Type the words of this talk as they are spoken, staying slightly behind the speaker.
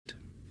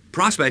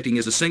Prospecting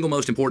is the single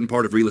most important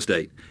part of real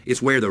estate.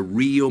 It's where the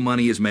real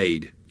money is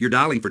made. You're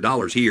dialing for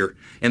dollars here,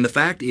 and the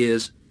fact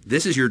is,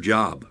 this is your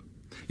job.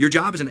 Your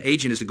job as an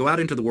agent is to go out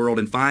into the world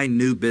and find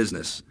new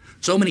business.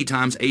 So many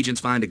times agents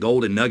find a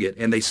golden nugget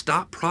and they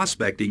stop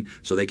prospecting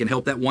so they can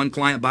help that one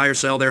client buy or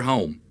sell their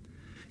home.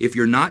 If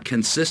you're not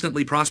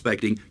consistently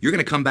prospecting, you're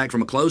going to come back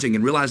from a closing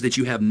and realize that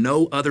you have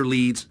no other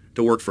leads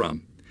to work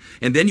from.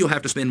 And then you'll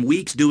have to spend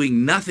weeks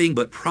doing nothing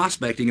but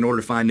prospecting in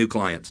order to find new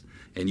clients.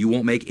 And you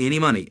won't make any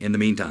money in the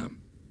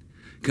meantime.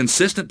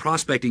 Consistent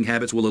prospecting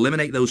habits will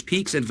eliminate those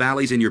peaks and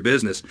valleys in your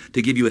business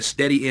to give you a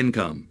steady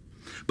income.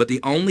 But the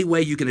only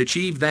way you can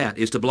achieve that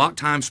is to block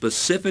time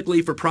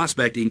specifically for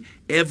prospecting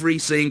every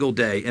single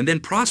day and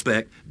then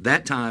prospect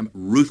that time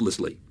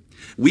ruthlessly.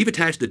 We've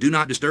attached the Do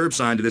Not Disturb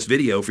sign to this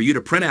video for you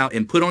to print out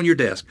and put on your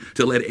desk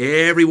to let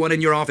everyone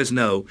in your office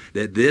know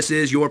that this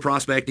is your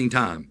prospecting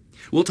time.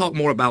 We'll talk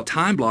more about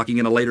time blocking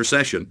in a later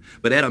session,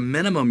 but at a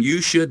minimum,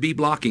 you should be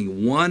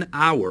blocking 1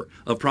 hour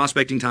of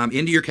prospecting time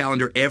into your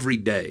calendar every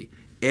day,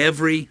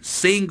 every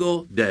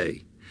single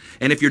day.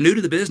 And if you're new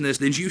to the business,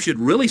 then you should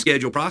really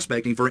schedule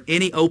prospecting for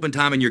any open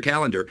time in your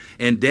calendar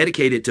and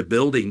dedicate it to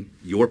building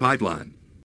your pipeline.